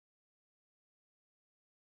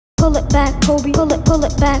pull it back, Kobe, pull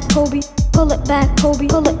it back, Kobe, pull it back, Kobe,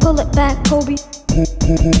 pull it back, Kobe.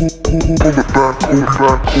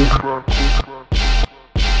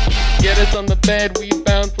 Get us on the bed, we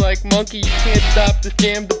bounce like monkey. You can't stop this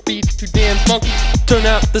jam, the beat's too damn funky. Turn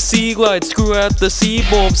out the sea glide, screw out the sea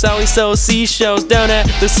bulb. Sally sells seashells down at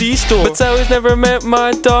the sea store. But Sally's never met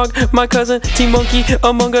my dog, my cousin, Team Monkey.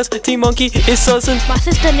 Among us, Team Monkey is sussin'. My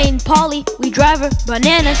sister named Paulie, we drive her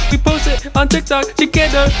bananas. We post it on TikTok, she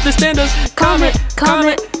can't understand us. Comment,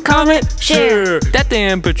 share. That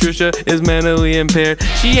damn Patricia is mentally impaired.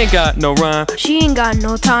 She ain't got no rhyme, She ain't got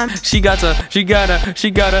no time. she got a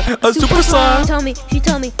super slime. She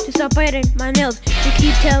told me to stop biting my nails. She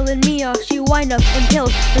keep telling me off, she wind up in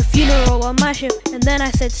pills. The funeral on my ship, and then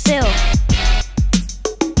I said sail.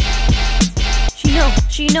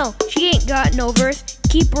 She know, she ain't got no verse.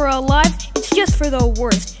 Keep her alive, it's just for the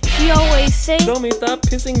worst. She always say, Tell me stop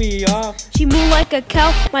pissing me off. She moo like a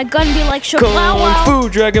cow, my gun be like Kung shablow. Fu,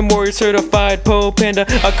 Dragon Warrior certified Po Panda.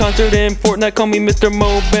 A concert in Fortnite, call me Mr.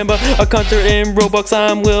 Mo Bamba. A concert in Roblox,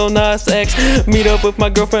 I'm Lil Nas X. Meet up with my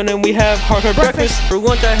girlfriend and we have hard breakfast. For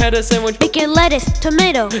lunch I had a sandwich, Bacon, lettuce,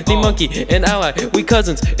 tomato. Team Monkey and Ally, we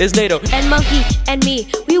cousins, is NATO. And Monkey and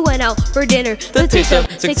me, we went out for dinner. The taste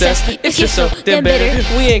of success, it's just so damn bitter.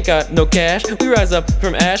 We ain't got no cash, we rise up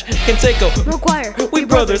from ash. Conseco, Require, we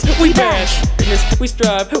brothers, we bash. Fitness, we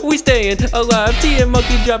strive, we stayin' alive. T and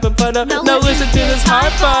Monkey dropping butt up. Now listen to this high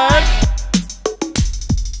five.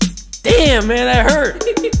 Damn, man, that hurt.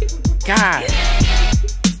 God.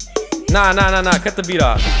 Nah. Cut the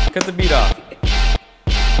beat off.